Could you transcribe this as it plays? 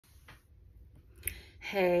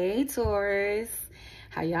Hey Taurus,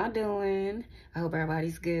 how y'all doing? I hope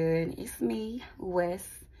everybody's good. It's me, Wes.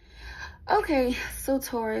 Okay, so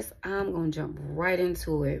Taurus, I'm gonna jump right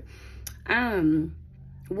into it.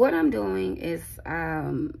 What I'm doing is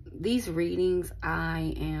these readings,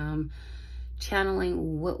 I am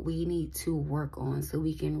channeling what we need to work on so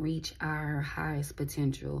we can reach our highest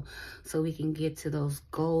potential, so we can get to those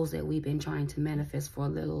goals that we've been trying to manifest for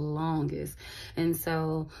the longest. And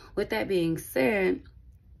so with that being said,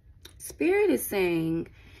 Spirit is saying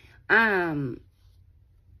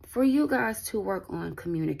for you guys to work on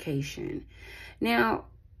communication. Now,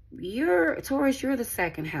 Taurus, you're the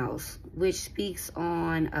second house, which speaks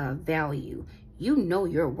on value. You know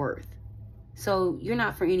your worth. So you're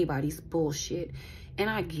not for anybody's bullshit. And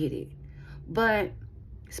I get it. But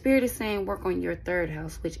Spirit is saying work on your third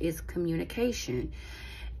house, which is communication.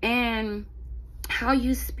 And how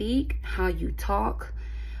you speak, how you talk.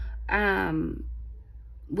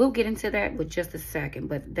 We'll get into that with just a second.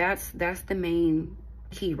 But that's the main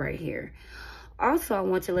key right here. Also, I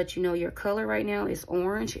want to let you know your color right now is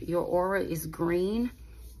orange. Your aura is green.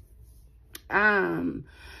 The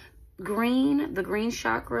green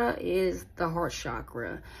chakra is the heart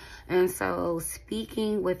chakra. And so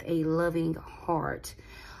speaking with a loving heart,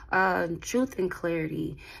 truth and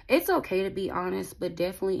clarity. It's okay to be honest, but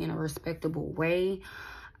definitely in a respectable way.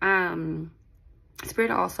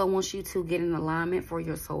 Spirit also wants you to get in alignment for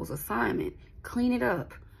your soul's assignment. Clean it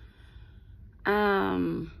up.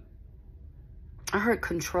 I heard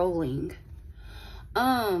controlling.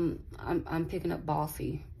 I'm picking up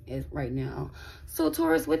bossy right now. So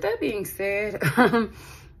Taurus, with that being said,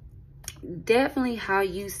 definitely how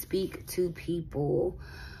you speak to people.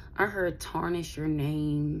 I heard tarnish your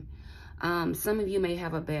name. Some of you may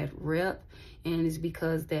have a bad rep, and it's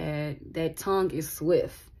because that tongue is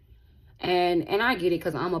swift. And I get it,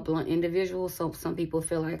 because I'm a blunt individual. So some people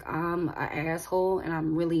feel like I'm an asshole, and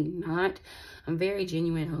I'm really not. I'm very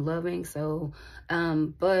genuine and loving. So,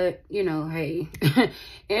 but you know, hey,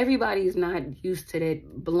 everybody's not used to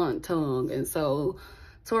that blunt tongue. And so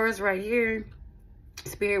Taurus right here,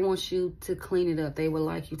 Spirit wants you to clean it up. They would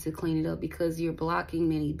like you to clean it up because you're blocking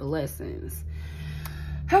many blessings.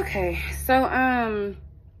 Okay. So,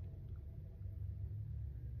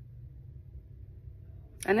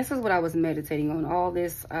 and this is what I was meditating on, all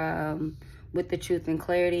this with the truth and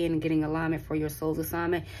clarity and getting alignment for your soul's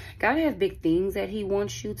assignment. God has big things that he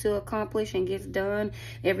wants you to accomplish and get done.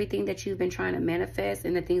 Everything that you've been trying to manifest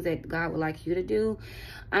and the things that God would like you to do.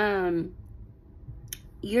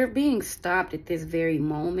 You're being stopped at this very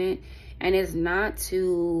moment. And it's not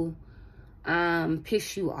to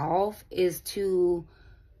piss you off. It's to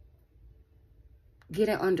get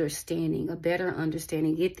an understanding, a better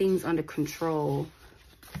understanding. Get things under control.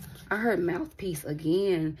 I heard mouthpiece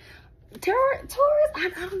again. Taurus, I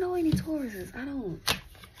don't know any Tauruses. I don't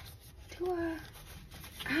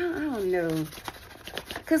know.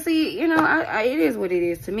 Cause see, you know, it is what it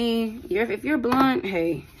is to me. If you're blunt,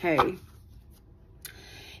 hey.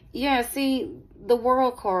 Yeah, see, the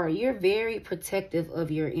World card, you're very protective of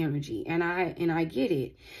your energy, and I get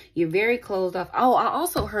it. You're very closed off. Oh, I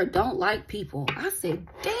also heard don't like people. I said,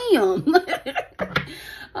 damn.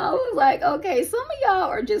 I was like, okay, some of y'all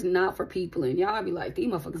are just not for people, and y'all be like, these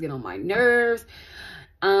motherfuckers get on my nerves.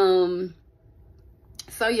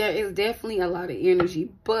 So yeah, it's definitely a lot of energy,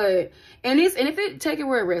 but and if it, take it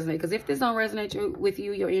where it resonates, because if this don't resonate with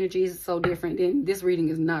you, your energy is so different, then this reading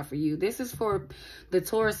is not for you. This is for the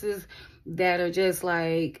Tauruses that are just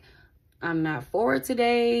like, I'm not for it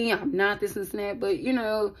today, I'm not this and that, but you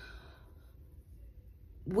know,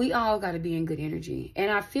 we all got to be in good energy.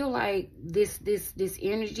 And I feel like this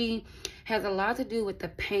energy has a lot to do with the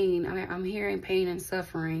pain. I'm hearing pain and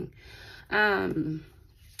suffering.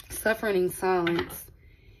 Suffering in silence.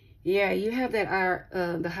 Yeah, you have that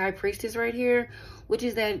the high priestess right here, which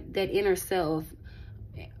is that inner self.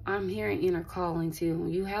 I'm hearing inner calling too.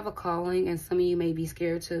 You have a calling, and some of you may be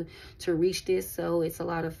scared to reach this. So it's a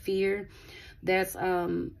lot of fear that's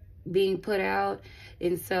being put out.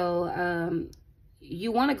 And so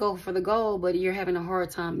you want to go for the goal, but you're having a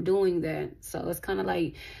hard time doing that. So it's kind of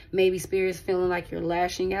like maybe Spirit's feeling like you're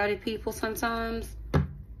lashing out at people sometimes.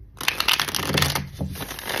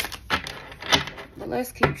 But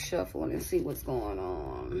let's keep shuffling and see what's going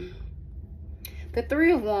on. The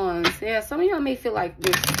Three of Wands. Yeah, some of y'all may feel like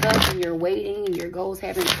you're stuck and you're waiting and your goals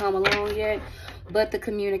haven't come along yet. But the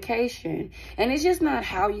communication. And it's just not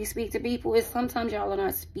how you speak to people. It's sometimes y'all are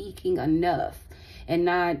not speaking enough. And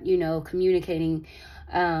not, you know, communicating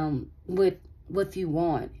with what you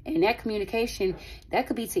want. And that communication, that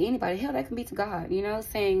could be to anybody. Hell, that could be to God, you know,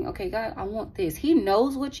 saying, okay, God, I want this. He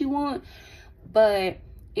knows what you want, But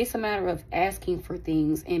it's a matter of asking for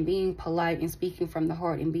things and being polite and speaking from the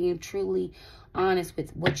heart and being truly honest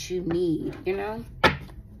with what you need, you know?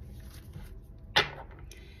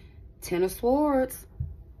 Ten of Swords.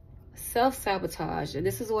 Self-sabotage.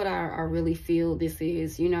 This is what I really feel this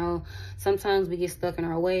is, you know? Sometimes we get stuck in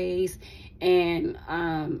our ways, and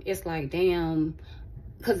it's like, damn.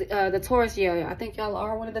 Because the Taurus, yeah, I think y'all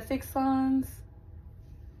are one of the fixed signs.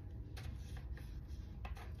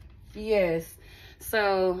 Yes.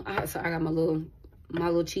 So I got my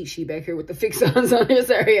little cheat sheet back here with the fixed signs on here.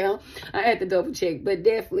 Sorry, y'all. I had to double check. But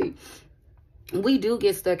definitely, we do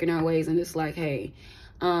get stuck in our ways. And it's like, hey,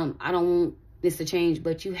 I don't want this to change.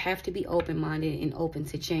 But you have to be open-minded and open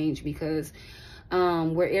to change. Because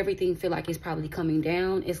where everything feel like it's probably coming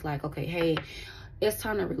down, it's like, okay, hey, it's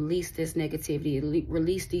time to release this negativity,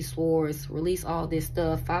 release these swords, release all this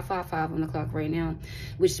stuff. 555 on the clock right now,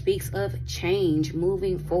 which speaks of change,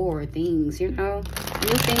 moving forward, things, you know,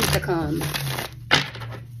 new things to come.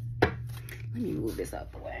 Let me move this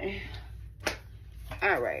out the way.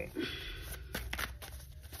 All right.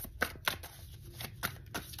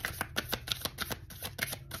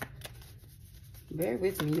 Bear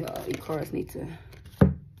with me, y'all. These cards need to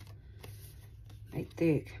make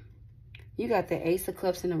thick. You got the Ace of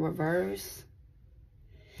Cups in the reverse.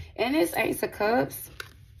 And this Ace of Cups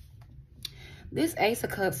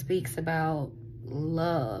speaks about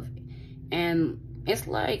love. And it's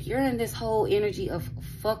like you're in this whole energy of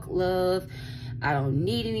fuck love. I don't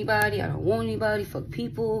need anybody. I don't want anybody. Fuck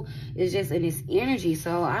people. It's just in this energy.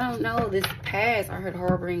 So I don't know. This past, I heard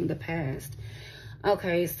harboring the past.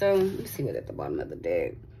 Okay, so let me see what's at the bottom of the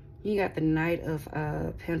deck. You got the Knight of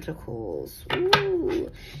Pentacles. Ooh.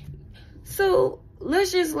 So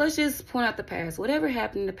let's just point out the past. Whatever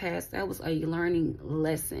happened in the past, that was a learning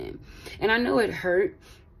lesson. And I know it hurt,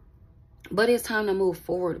 but it's time to move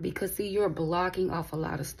forward because, see, you're blocking off a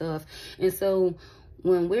lot of stuff. And so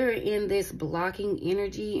when we're in this blocking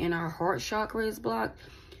energy and our heart chakra is blocked,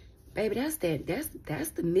 baby, that's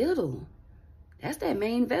the middle. That's that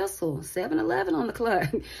main vessel, 7-11 on the clock.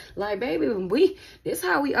 Like, baby, this is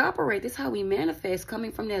how we operate. This is how we manifest,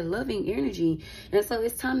 coming from that loving energy. And so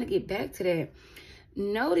it's time to get back to that.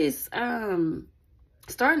 Notice,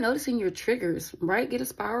 start noticing your triggers, right? Get a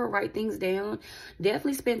spiral, write things down.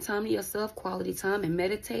 Definitely spend time to yourself, quality time, and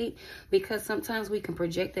meditate. Because sometimes we can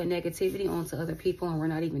project that negativity onto other people and we're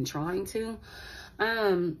not even trying to.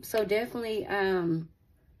 So definitely, I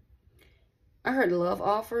heard love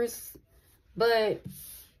offers. But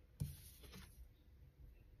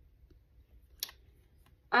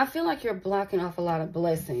I feel like you're blocking off a lot of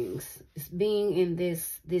blessings. It's being in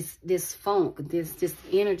this funk, this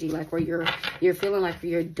energy, like where you're feeling like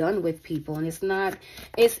you're done with people, and it's not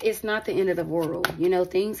the end of the world. You know,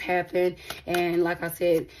 things happen, and like I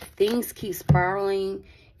said, things keep spiraling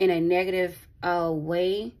in a negative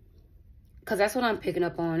way. Because that's what I'm picking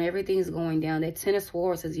up on. Everything's going down. That Ten of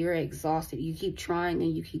Swords says you're exhausted. You keep trying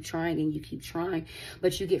and you keep trying and you keep trying.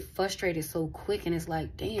 But you get frustrated so quick. And it's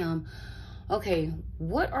like, damn, okay,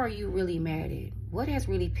 what are you really mad at? What has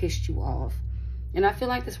really pissed you off? And I feel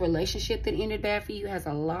like this relationship that ended bad for you has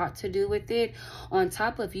a lot to do with it. On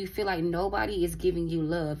top of, you feel like nobody is giving you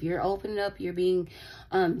love. You're opening up. You're being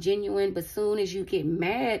genuine. But soon as you get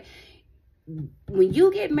mad, when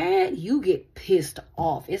you get mad, you get pissed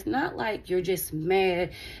off. It's not like you're just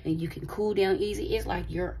mad and you can cool down easy. It's like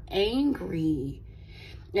you're angry.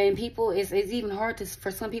 And people, it's even hard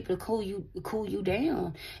for some people to cool you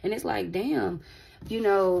down. And it's like, damn, you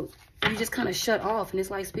know, you just kind of shut off. And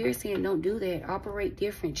it's like Spirit saying, don't do that. Operate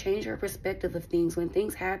different. Change your perspective of things. When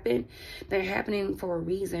things happen, they're happening for a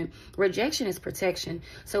reason. Rejection is protection.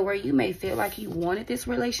 So where you may feel like you wanted this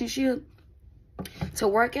relationship to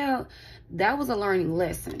work out, that was a learning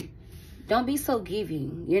lesson. Don't be so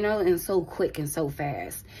giving, you know, and so quick and so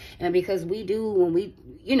fast. And because we do, when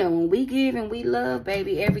we give and we love,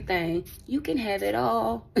 baby, everything, you can have it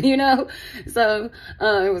all, you know. So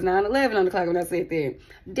it was 9-11 on the clock when I said that.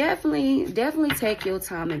 Definitely take your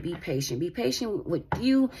time and be patient. Be patient with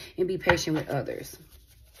you and be patient with others.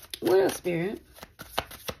 What else, Spirit?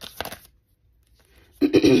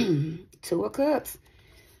 Two of Cups.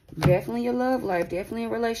 Definitely your love life. Definitely a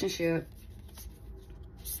relationship.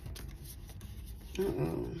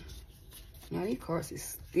 Now these cards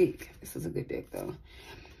is thick. This is a good deck though.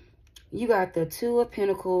 You got the Two of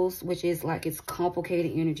Pentacles, which is like it's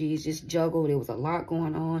complicated energy. It's just juggled. There was a lot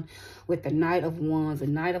going on with the Knight of Wands. The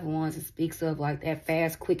Knight of Wands, it speaks of like that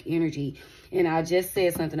fast, quick energy. And I just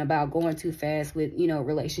said something about going too fast with, you know,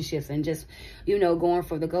 relationships and just, you know, going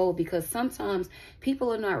for the goal. Because sometimes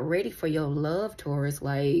people are not ready for your love, Taurus.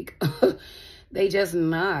 Like, they just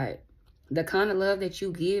not. The kind of love that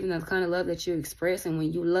you give and the kind of love that you express, and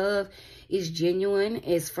when you love, is genuine,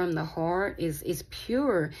 it's from the heart, it's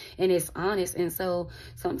pure, and it's honest. And so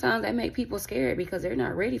sometimes that make people scared because they're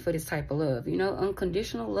not ready for this type of love. You know,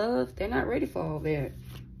 unconditional love, they're not ready for all that.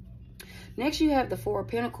 Next, you have the Four of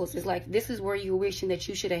Pentacles. It's like, this is where you're wishing that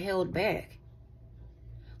you should have held back.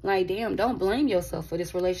 Like, damn, don't blame yourself for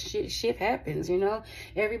this relationship. Shit happens, you know.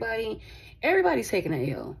 Everybody's taking an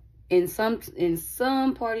L in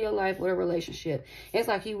some part of your life with a relationship. It's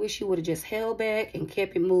like you wish you would have just held back and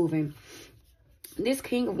kept it moving. This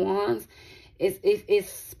King of Wands, it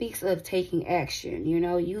speaks of taking action. You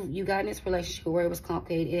know, you got in this relationship where it was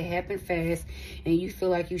complicated, it happened fast, and you feel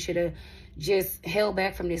like you should have just held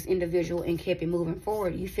back from this individual and kept it moving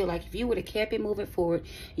forward. You feel like if you would have kept it moving forward,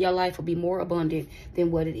 your life would be more abundant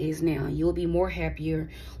than what it is now. You'll be more happier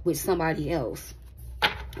with somebody else.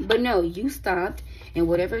 But no, you stopped, and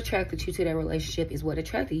whatever attracted you to that relationship is what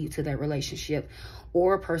attracted you to that relationship,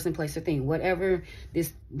 or a person, place, or thing, whatever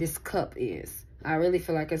this cup is. I really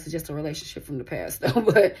feel like it's just a relationship from the past though,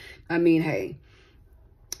 but I mean, hey.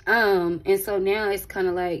 And so now it's kind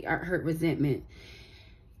of like I hurt resentment.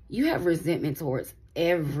 You have resentment towards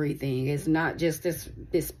everything. It's not just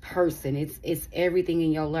this person. It's everything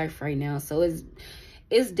in your life right now. So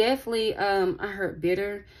it's definitely I heard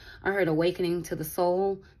bitter. I heard awakening to the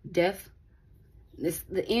soul, death,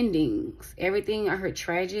 the endings, everything. I heard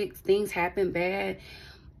tragic, things happen bad.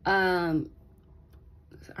 I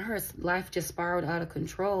heard life just spiraled out of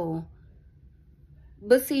control.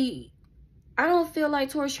 But see, I don't feel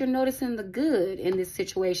like, Taurus, you're noticing the good in this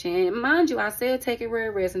situation. And mind you, I said take it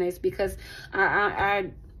where it resonates, because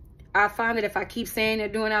I find that if I keep saying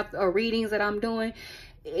it during our readings that I'm doing,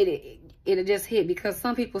 it'll just hit, because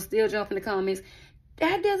some people still jump in the comments.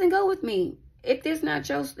 That doesn't go with me. If this not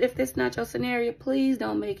your scenario, please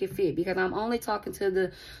don't make it fit, because I'm only talking to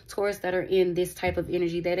the Taurus that are in this type of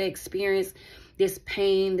energy, that experience this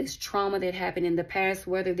pain, this trauma that happened in the past,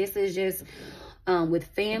 whether this is just with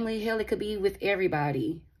family, hell, it could be with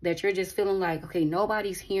everybody, that you're just feeling like, okay,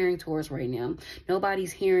 nobody's hearing Taurus right now.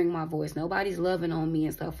 Nobody's hearing my voice. Nobody's loving on me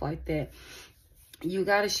and stuff like that. You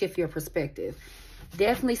got to shift your perspective.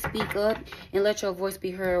 Definitely speak up and let your voice be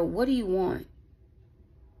heard. What do you want?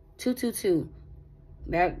 222.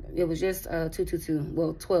 That it was just 222. Well,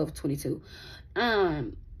 1222.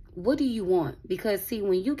 What do you want? Because see,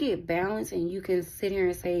 when you get balanced and you can sit here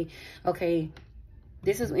and say, okay,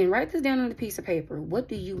 this is, and write this down on a piece of paper. What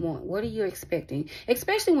do you want? What are you expecting?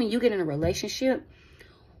 Especially when you get in a relationship.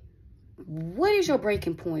 What is your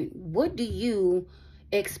breaking point? What do you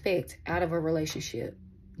expect out of a relationship?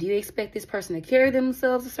 Do you expect this person to carry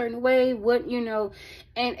themselves a certain way? What, you know,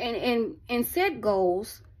 and set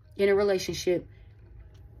goals in a relationship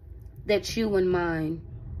that you wouldn't mind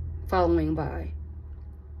following by.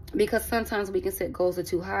 Because sometimes we can set goals that are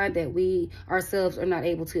too high that we ourselves are not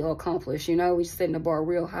able to accomplish. You know, we're setting the bar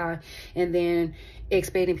real high and then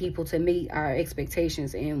expecting people to meet our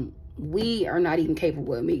expectations, and we are not even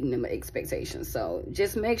capable of meeting them expectations. So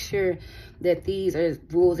just make sure that these are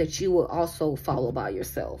rules that you will also follow by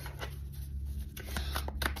yourself.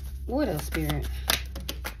 What else, Spirit?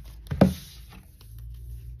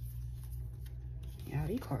 Yeah,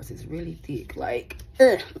 these cards is really thick. Like,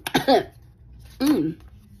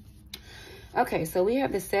 Okay, so we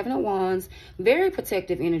have the Seven of Wands, very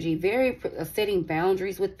protective energy, very setting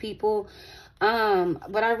boundaries with people.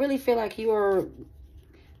 But I really feel like you're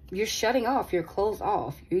shutting off, you're closed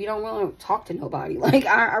off. You don't want to talk to nobody. Like,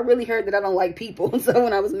 I really heard that I don't like people. So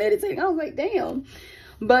when I was meditating, I was like, damn.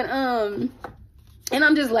 But, and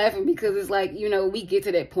I'm just laughing because it's like, you know, we get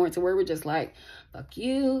to that point to where we're just like, fuck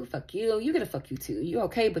you, you get a fuck you too. You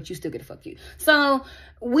okay, but you still get a fuck you. So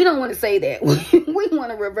we don't want to say that. We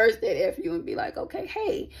want to reverse that F you and be like, okay,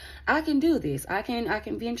 hey, I can do this. I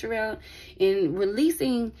can venture out in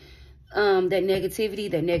releasing that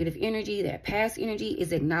negativity, that negative energy, that past energy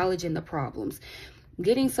is acknowledging the problems.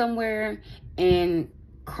 Getting somewhere and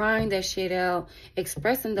crying that shit out,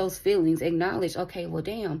 expressing those feelings, acknowledge, okay, well,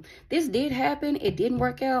 damn, this did happen, it didn't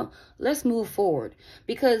work out, let's move forward.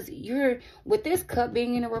 Because with this cup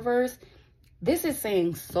being in a reverse, this is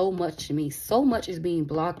saying so much to me. So much is being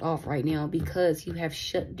blocked off right now because you have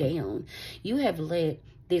shut down. You have let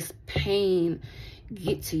this pain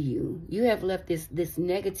get to you. You have left this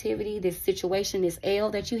negativity, this situation, this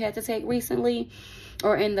L that you had to take recently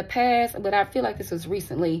or in the past, but I feel like this was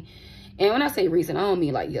recently. And when I say recent, I don't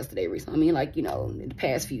mean like yesterday recent. I mean like, you know, in the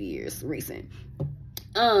past few years recent.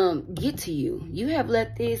 get to you. You have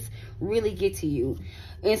let this really get to you.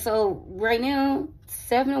 And so right now,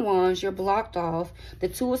 7 of Wands, you're blocked off. The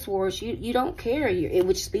 2 of Swords, you don't care,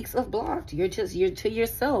 which speaks of blocked. You're to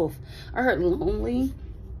yourself. I heard lonely.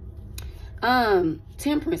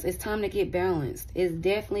 Temperance, it's time to get balanced. It's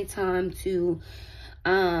definitely time to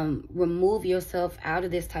remove yourself out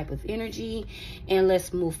of this type of energy, and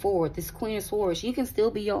let's move forward. This Queen of Swords, you can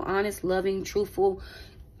still be your honest, loving, truthful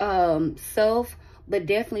self, but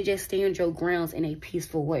definitely just stand your grounds in a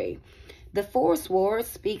peaceful way. The 4 of Swords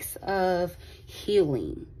speaks of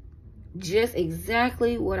healing. Just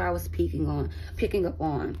exactly what I was picking up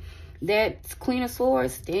on. That Queen of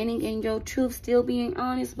Swords, standing in your truth, still being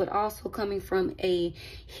honest, but also coming from a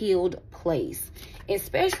healed place.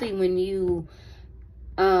 Especially when you,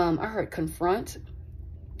 I heard confront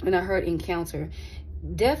and I heard encounter.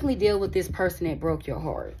 Definitely deal with this person that broke your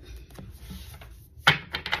heart.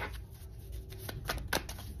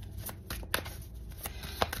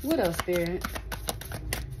 What else, Spirit?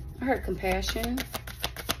 I heard compassion.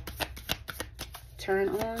 Turn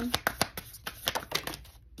on.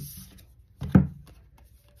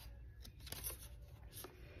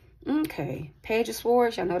 Okay, Page of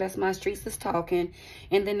Swords, y'all know that's my streets is talking.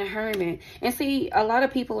 And then the Hermit. And see, a lot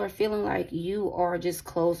of people are feeling like you are just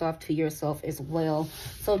closed off to yourself as well.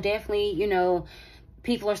 So definitely, you know,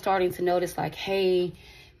 people are starting to notice like, hey,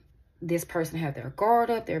 this person have their guard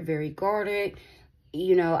up. They're very guarded.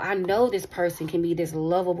 You know, I know this person can be this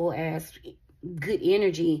lovable ass, good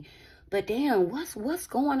energy. But damn, what's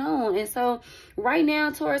going on? And so right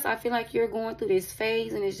now, Taurus, I feel like you're going through this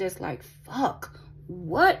phase and it's just like, fuck.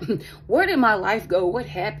 What? Where did my life go? What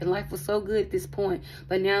happened? Life was so good at this point,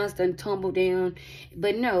 but now it's done tumbled down.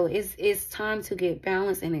 But no, it's time to get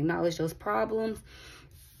balanced and acknowledge those problems.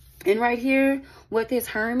 And right here with this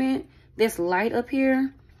Hermit, this light up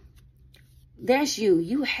here, that's you.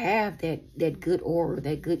 You have that good aura,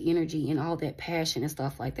 that good energy, and all that passion and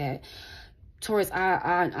stuff like that. Taurus,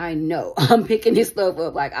 I know I'm picking this stuff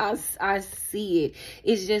up. Like I see it.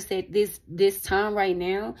 It's just that this time right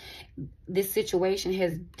now, this situation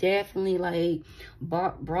has definitely like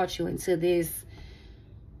brought you into this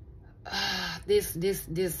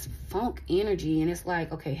funk energy, and it's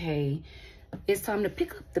like, okay, hey, it's time to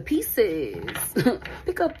pick up the pieces.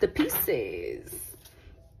 Pick up the pieces.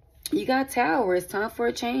 You got Tower. It's time for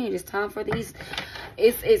a change. It's time for these.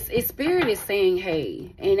 It's Spirit is saying,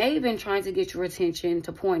 hey, and they've been trying to get your attention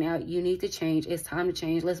to point out you need to change. It's time to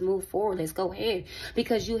change. Let's move forward. Let's go ahead,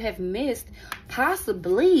 because you have missed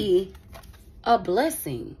possibly a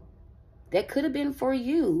blessing that could have been for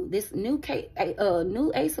you. This new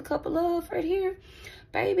Ace of Cup of Love right here.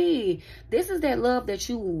 Baby, this is that love that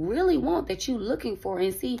you really want, that you looking for.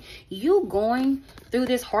 And see, you going through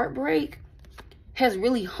this heartbreak has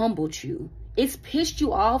really humbled you. It's pissed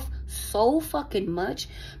you off so fucking much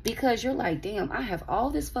because you're like, damn, I have all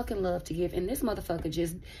this fucking love to give, and this motherfucker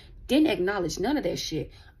just didn't acknowledge none of that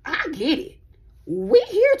shit. I get it. We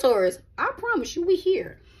here, Taurus. I promise you, we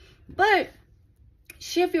here. But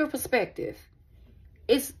shift your perspective.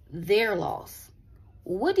 It's their loss.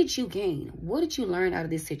 What did you gain? What did you learn out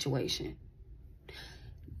of this situation?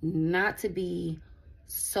 Not to be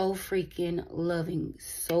so freaking loving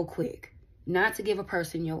so quick. Not to give a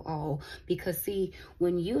person your all. Because see,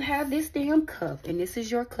 when you have this damn cup, and this is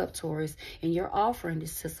your cup, Taurus, and you're offering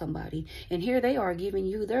this to somebody, and here they are giving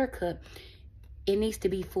you their cup, it needs to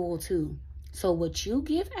be full too. So what you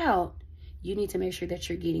give out, you need to make sure that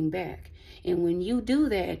you're getting back. And when you do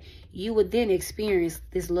that, you would then experience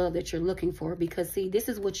this love that you're looking for. Because see, this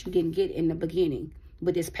is what you didn't get in the beginning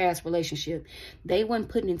with this past relationship. They weren't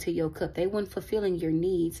putting into your cup. They weren't fulfilling your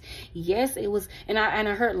needs. Yes, it was, and I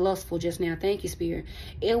heard lustful just now. Thank you, Spirit.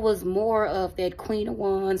 It was more of that Queen of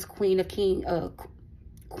Wands, Queen of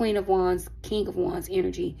Wands, King of Wands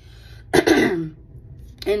energy. And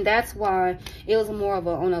that's why it was more of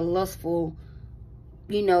on a lustful,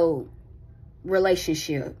 you know,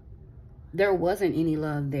 relationship. There wasn't any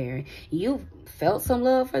love there. You felt some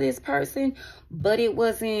love for this person, but it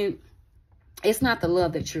wasn't. It's not the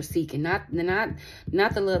love that you're seeking. Not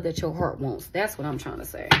the love that your heart wants. That's what I'm trying to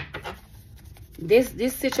say.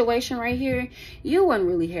 This situation right here, you weren't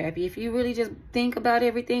really happy. If you really just think about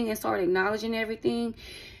everything and start acknowledging everything,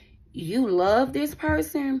 you love this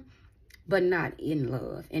person, but not in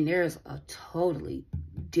love. And there's a totally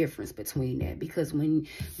difference between that. Because when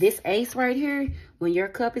this ace right here, when your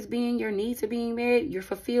cup is being, your needs are being met, you're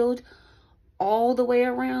fulfilled all the way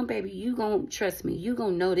around, baby, you gonna, trust me, you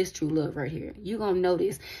gonna know this true love right here. You gonna know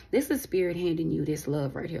this. This is Spirit handing you this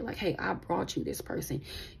love right here. Like, hey, I brought you this person.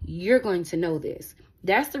 You're going to know this.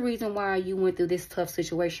 That's the reason why you went through this tough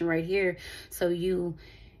situation right here. So you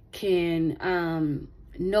can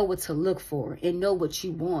know what to look for and know what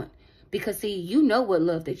you want. Because, see, you know what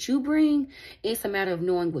love that you bring. It's a matter of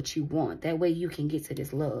knowing what you want. That way you can get to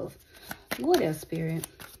this love. What else, Spirit?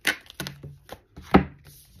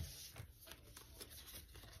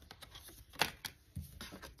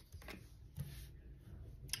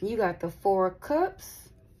 You got the 4 of Cups.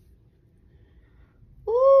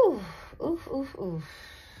 Ooh, oof, oof, oof.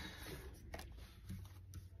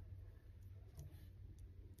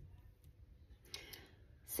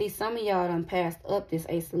 See, some of y'all done passed up this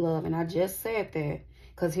Ace of Love, and I just said that.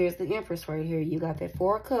 Because here's the Empress right here. You got that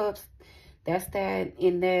 4 of Cups. That's that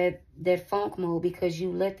in that funk mode because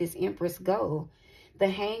you let this Empress go. The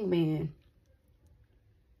Hangman.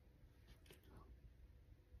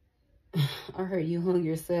 I heard you hung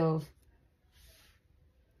yourself.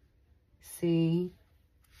 See?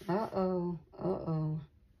 Uh-oh. Uh-oh.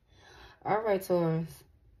 All right, Taurus.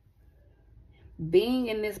 Being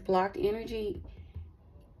in this blocked energy,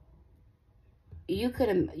 you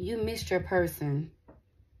missed your person.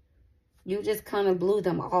 You just kind of blew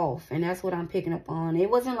them off, and that's what I'm picking up on. It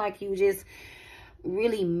wasn't like you just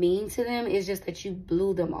really mean to them. It's just that you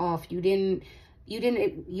blew them off. You didn't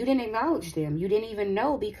acknowledge them. You didn't even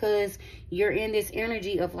know because you're in this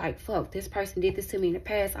energy of like, fuck, this person did this to me in the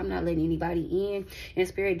past. I'm not letting anybody in. And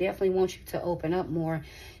Spirit definitely wants you to open up more.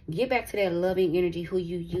 Get back to that loving energy who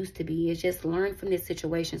you used to be. It's just learn from this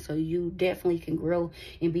situation so you definitely can grow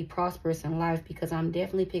and be prosperous in life, because I'm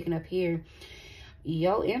definitely picking up here.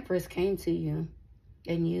 Your Empress came to you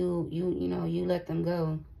and you let them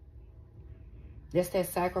go. That's that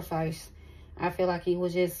sacrifice. I feel like he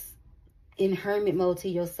was just in hermit mode to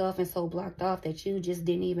yourself and so blocked off that you just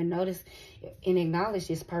didn't even notice and acknowledge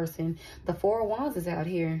this person. The 4 of Wands is out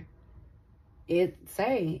here. It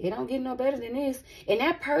don't get no better than this. And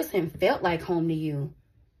that person felt like home to you.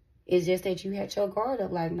 It's just that you had your guard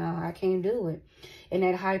up like, nah, I can't do it. And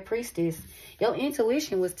that High Priestess, your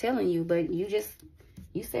intuition was telling you, but you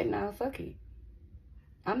said, nah, fuck it.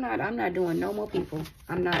 I'm not doing no more people.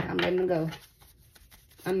 I'm letting them go.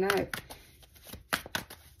 I'm not.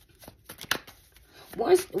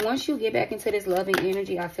 Once you get back into this loving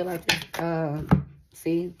energy, I feel like this,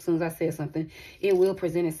 see, as soon as I said something, it will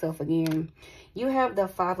present itself again. You have the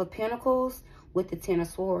 5 of Pentacles with the 10 of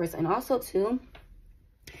Swords. And also, too,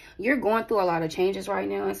 you're going through a lot of changes right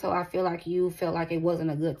now. And so I feel like you felt like it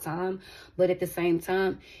wasn't a good time. But at the same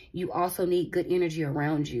time, you also need good energy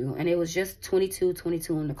around you. And it was just 22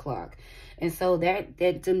 on the clock. And so that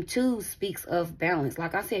them two speaks of balance.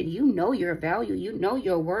 Like I said, you know your value. You know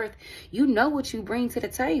your worth. You know what you bring to the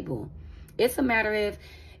table. It's a matter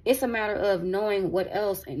of knowing what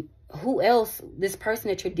else and who else, this person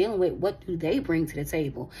that you're dealing with, what do they bring to the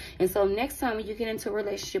table? And so next time when you get into a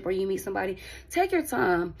relationship or you meet somebody, take your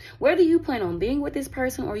time. Whether you plan on being with this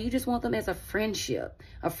person or you just want them as a friendship,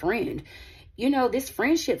 a friend. You know, this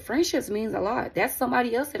friendships means a lot. That's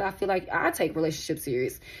somebody else that I feel like I take friendship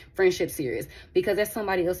serious, because that's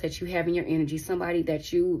somebody else that you have in your energy, somebody that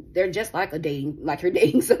they're just like you're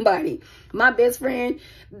dating somebody. My best friend,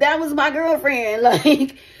 that was my girlfriend.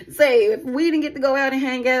 Like, say, if we didn't get to go out and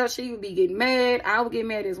hang out, she would be getting mad. I would get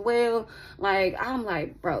mad as well. Like, I'm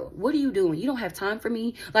like, bro, what are you doing? You don't have time for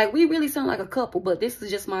me? Like, we really sound like a couple, but this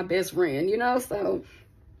is just my best friend, you know? So,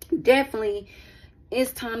 definitely,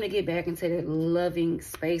 it's time to get back into that loving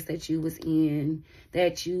space that you was in,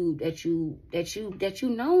 that you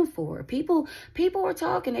known for. People are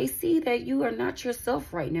talking. They see that you are not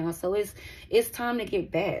yourself right now. So it's time to get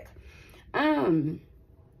back.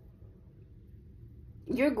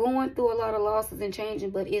 You're going through a lot of losses and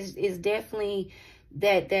changing, but it's definitely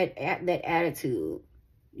that attitude,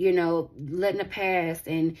 you know, letting the past,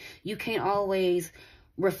 and you can't always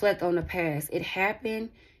reflect on the past. It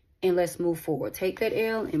happened. And let's move forward. Take that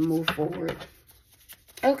L and move forward.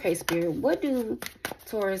 Okay, Spirit. What do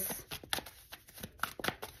Taurus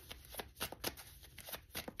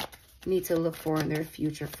need to look for in their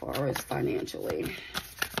future for us financially?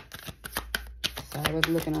 So I was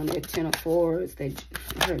looking on their 10 of Swords. They're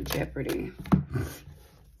in jeopardy.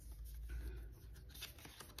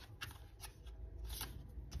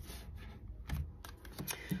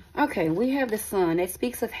 Okay, we have the Sun. That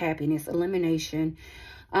speaks of happiness, elimination.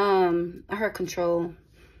 Her control.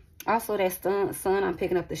 Also, that sun, I'm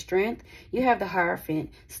picking up the Strength. You have the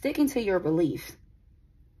Hierophant, sticking to your beliefs,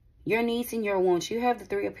 your needs and your wants. You have the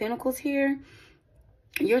 3 of Pentacles here.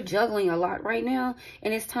 You're juggling a lot right now,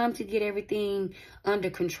 and it's time to get everything under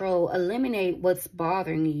control. Eliminate what's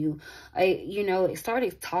bothering you. You know, start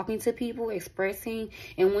talking to people, expressing,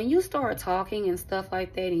 and when you start talking and stuff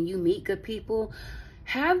like that, and you meet good people,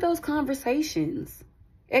 Have those conversations.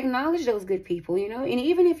 Acknowledge those good people, you know. And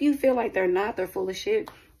even if you feel like they're not, they're full of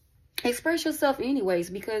shit, express yourself anyways,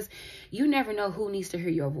 because you never know who needs to hear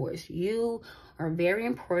your voice. You are very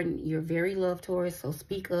important. You're very loved, Taurus. So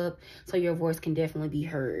speak up so your voice can definitely be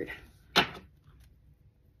heard.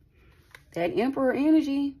 That Emperor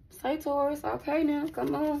energy. Say, Taurus. Okay, now.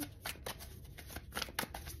 Come on.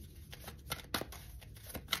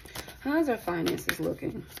 How's our finances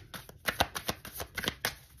looking?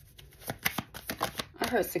 I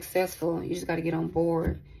heard successful. You just got to get on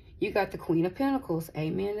board. You got the Queen of Pentacles.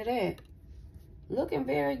 Amen to that. Looking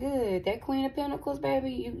very good. That Queen of Pentacles,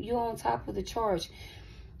 baby, you on top of the charge.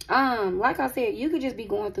 Like I said, you could just be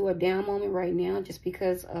going through a down moment right now just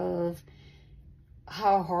because of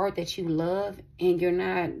how hard that you love, and you're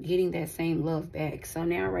not getting that same love back. So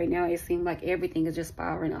now, right now, it seems like everything is just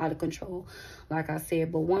spiraling out of control, like I said.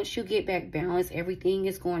 But once you get back balanced, everything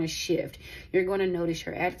is going to shift. You're going to notice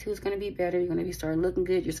your attitude is going to be better. You're going to be starting looking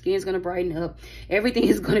good. Your skin's going to brighten up. Everything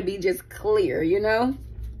is going to be just clear, you know?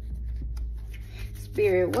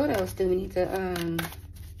 Spirit, what else do we need to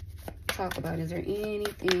talk about? Is there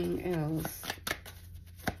anything else?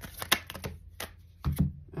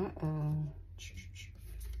 Uh-oh.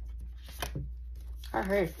 I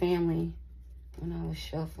heard family when I was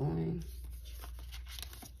shuffling.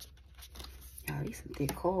 Y'all, these some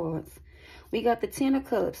thick cards. We got the 10 of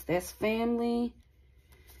Cups. That's family.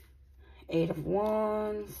 8 of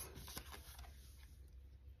Wands.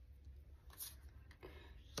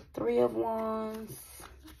 3 of Wands.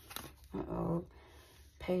 Uh-oh.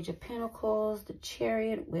 Page of Pentacles. The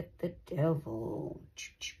Chariot with the Devil.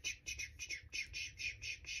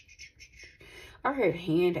 I heard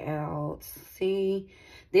handouts. See,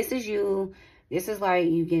 this is you. This is like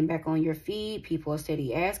you getting back on your feet. People are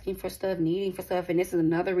steady asking for stuff, needing for stuff. And this is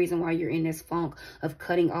another reason why you're in this funk of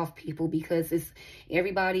cutting off people, because it's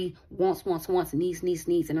everybody wants, needs.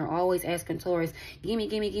 And they're always asking Taurus, gimme.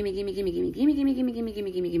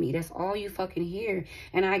 That's all you fucking hear.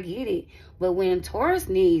 And I get it. But when Taurus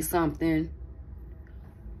needs something,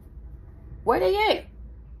 where they at?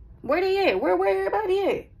 Where everybody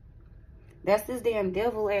at? That's this damn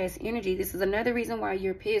devil-ass energy. This is another reason why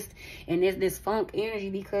you're pissed and there's this funk energy,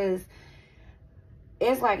 because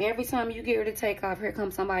it's like every time you get ready to take off, here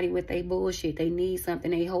comes somebody with their bullshit. They need something.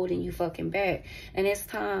 They holding you fucking back. And it's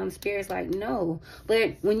time. Spirit's like, no.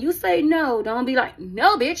 But when you say no, don't be like,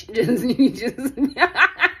 no, bitch.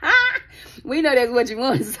 We know that's what you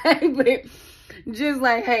want to say, but just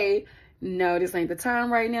like, hey, no, this ain't the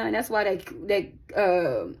time right now. And that's why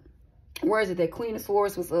where is it? That Queen of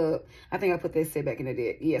Swords was up. I think I put that set back in the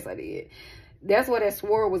deck. Yes, I did. That's why that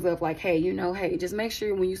sword was up. Like, hey, you know, hey, just make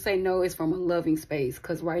sure when you say no, it's from a loving space.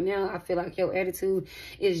 Because right now, I feel like your attitude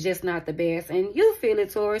is just not the best. And you feel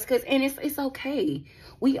it, Taurus. And it's okay.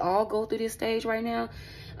 We all go through this stage right now.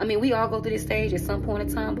 I mean, we all go through this stage at some point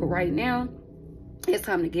in time. But right now, it's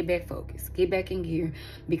time to get back focused. Get back in gear.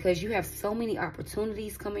 Because you have so many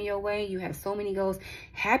opportunities coming your way. You have so many goals.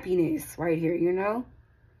 Happiness right here, you know?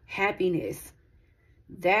 Happiness.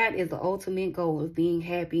 That is the ultimate goal, of being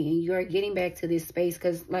happy. And you're getting back to this space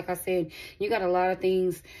because, like I said, you got a lot of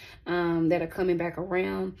things that are coming back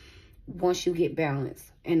around once you get balanced.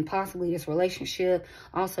 And possibly this relationship.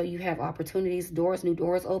 Also, you have opportunities, new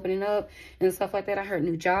doors opening up and stuff like that. I heard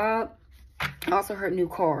new job. I also heard new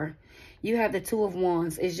car. You have the 2 of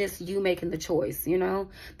Wands. It's just you making the choice, you know.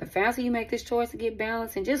 The faster you make this choice to get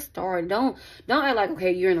balanced and just start. Don't act like,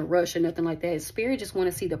 okay, you're in a rush or nothing like that. Spirit just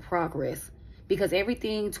want to see the progress. Because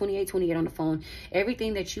everything, 2828 on the phone,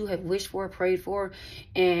 everything that you have wished for, prayed for,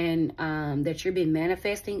 and that you've been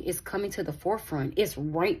manifesting is coming to the forefront. It's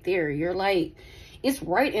right there. You're like, it's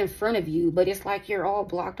right in front of you, but it's like you're all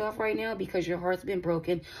blocked off right now because your heart's been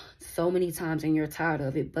broken so many times and you're tired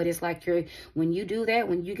of it. But it's like when you do that,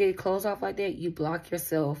 when you get closed off like that, you block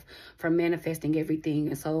yourself from manifesting everything.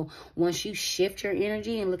 And so once you shift your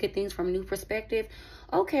energy and look at things from a new perspective,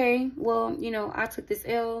 okay, well, you know, I took this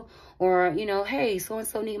L, or, you know, hey,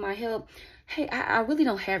 so-and-so need my help. Hey, I really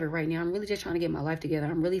don't have it right now. I'm really just trying to get my life together.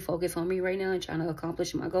 I'm really focused on me right now and trying to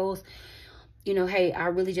accomplish my goals. You know, hey, I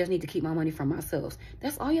really just need to keep my money for myself.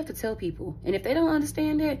 That's all you have to tell people. And if they don't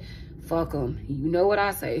understand that, fuck them. You know what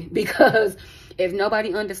I say. Because if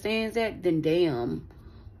nobody understands that, then damn,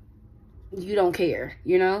 you don't care,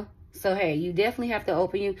 you know? So, hey, you definitely have to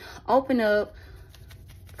open up,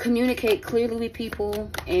 communicate clearly with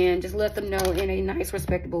people, and just let them know in a nice,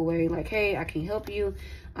 respectable way. Like, hey, I can help you.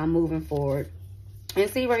 I'm moving forward. And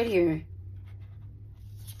see right here,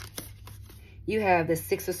 you have the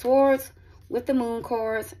 6 of Swords with the Moon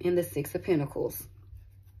cards and the 6 of Pentacles.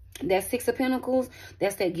 That Six of Pentacles,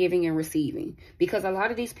 that's that giving and receiving. Because a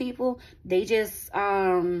lot of these people, they just,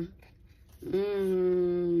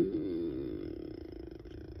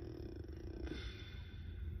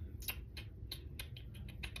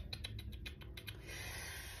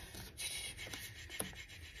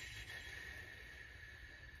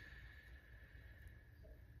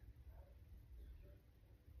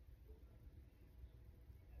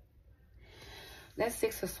 that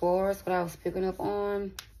Six of Swords, what I was picking up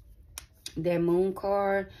on, that Moon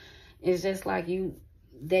card, is just like you,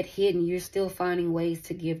 that hidden, you're still finding ways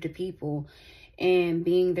to give to people and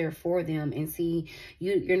being there for them. And see,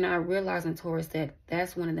 you're not realizing, Taurus, that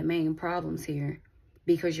that's one of the main problems here.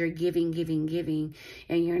 Because you're giving,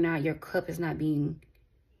 and your cup is not being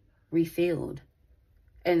refilled.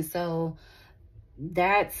 And so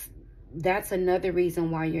that's another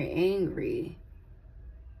reason why you're angry,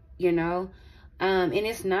 you know. And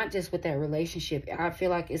it's not just with that relationship. I feel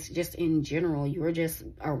like it's just in general. You're just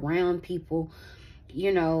around people,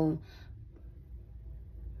 you know.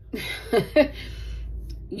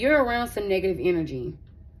 You're around some negative energy.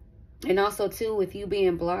 And also, too, with you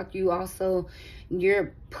being blocked,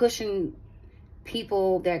 you're pushing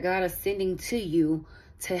people that God is sending to you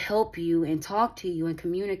to help you and talk to you and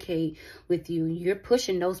communicate with you. You're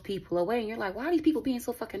pushing those people away. And you're like, why are these people being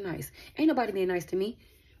so fucking nice? Ain't nobody being nice to me.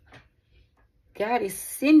 God is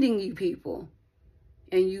sending you people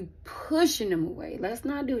and you pushing them away. Let's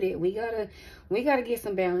not do that. We gotta get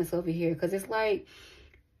some balance over here, because it's like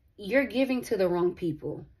you're giving to the wrong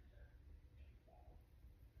people.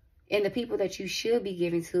 And the people that you should be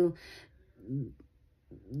giving to,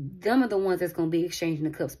 them are the ones that's going to be exchanging the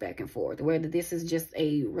cups back and forth. Whether this is just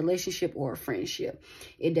a relationship or a friendship,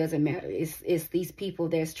 it doesn't matter. It's these people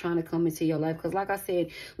that's trying to come into your life. Because like I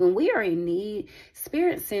said, when we are in need,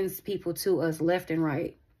 Spirit sends people to us left and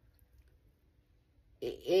right.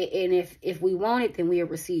 And if we want it, then we'll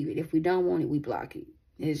receive it. If we don't want it, we block it.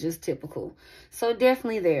 It's just typical. So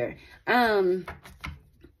definitely there. I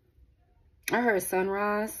heard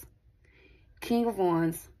Sunrise, King of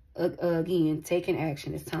Wands. Again, taking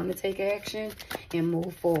action. It's time to take action and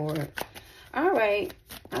move forward. All right.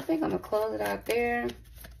 I think I'm going to close it out there.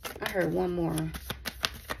 I heard one more.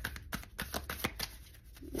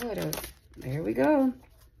 What else? There we go.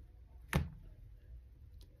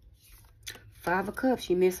 Five of Cups.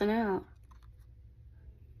 You're missing out.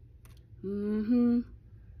 Some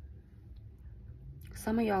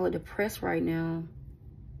of y'all are depressed right now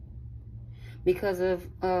because of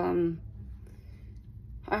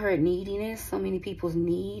I heard neediness. So many people's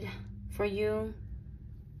need for you,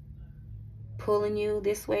 pulling you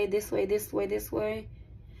this way, this way, this way, this way.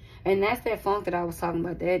 And that's that funk that I was talking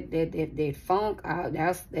about. That funk,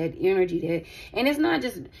 that's that energy. And it's not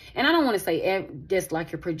just, and I don't want to say just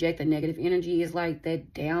like you're projecting negative energy. It's like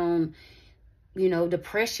that down, you know,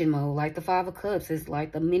 depression mode. Like the Five of Cups. It's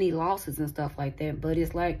like the many losses and stuff like that. But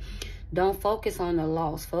it's like, don't focus on the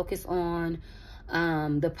loss. Focus on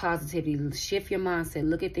the positivity. Shift your mindset.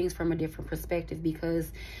 Look at things from a different perspective,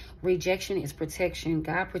 because rejection is protection.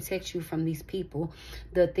 God protects you from these people.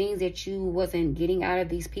 The things that you wasn't getting out of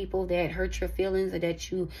these people that hurt your feelings, or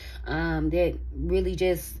that you that really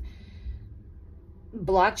just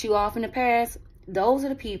blocked you off in the past, those are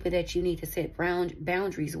the people that you need to set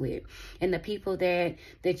boundaries with. And the people that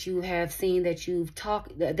you have seen, that you've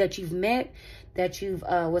talked, that you've met, that you've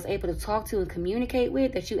was able to talk to and communicate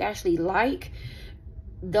with, that you actually like,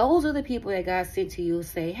 those are the people that God sent to you and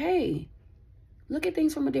say, hey, look at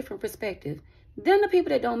things from a different perspective. Then the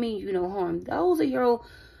people that don't mean you no harm, those are your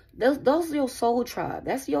soul tribe.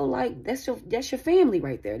 That's your, like, that's your family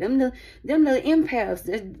right there. Them the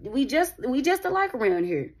empaths. We just alike around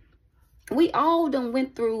here. We all done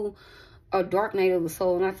went through a dark night of the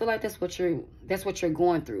soul, and I feel like that's what you're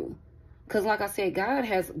going through. Because like I said, God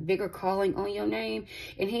has bigger calling on your name,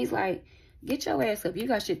 and he's like, get your ass up. You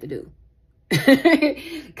got shit to do.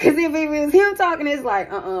 Because if it was him talking, it's like,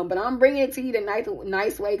 but I'm bringing it to you the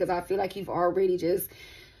nice way, because I feel like you've already just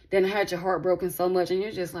then had your heart broken so much, and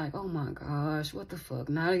you're just like, oh my gosh, what the fuck,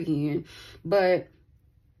 not again. But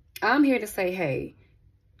I'm here to say, hey,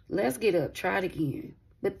 let's get up, try it again.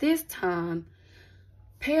 But this time,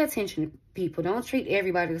 pay attention to people. Don't treat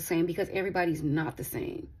everybody the same, because everybody's not the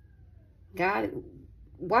same. God,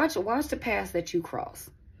 watch the paths that you cross,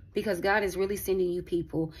 because God is really sending you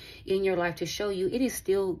people in your life to show you it is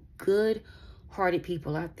still good-hearted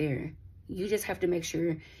people out there. You just have to make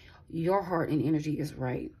sure your heart and energy is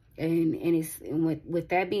right. And with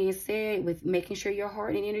that being said, with making sure your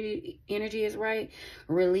heart and energy is right,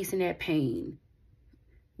 releasing that pain.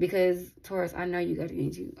 Because Taurus, I know you got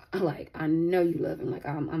energy. Like, I know you love him. Like,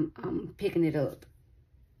 I'm picking it up.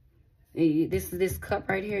 This cup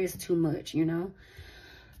right here is too much, you know.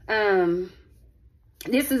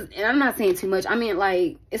 This is, and I'm not saying too much. I mean,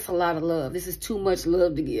 like, it's a lot of love. This is too much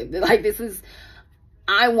love to give. Like, this is,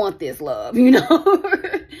 I want this love, you know.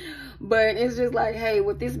 But it's just like, hey,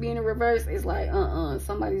 with this being in reverse, it's like,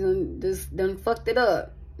 somebody's done fucked it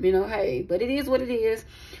up. You know, hey, but it is what it is.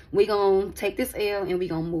 We gonna take this L and we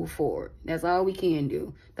gonna move forward. That's all we can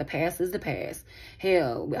do. The past is the past.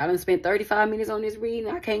 Hell, I done spent 35 minutes on this reading.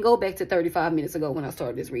 I can't go back to 35 minutes ago when I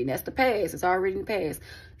started this reading. That's the past. It's already in the past.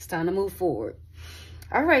 It's time to move forward.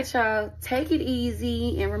 All right, y'all. Take it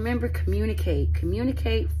easy. And remember, communicate.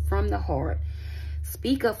 Communicate from the heart.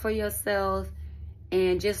 Speak up for yourself.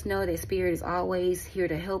 And just know that Spirit is always here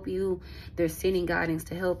to help you. They're sending guidance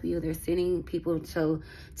to help you. They're sending people to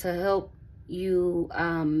help you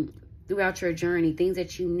throughout your journey. Things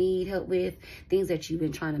that you need help with. Things that you've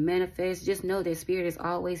been trying to manifest. Just know that Spirit is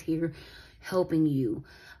always here helping you.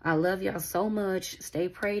 I love y'all so much. Stay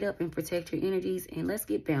prayed up and protect your energies. And let's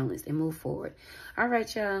get balanced and move forward. All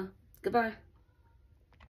right, y'all. Goodbye.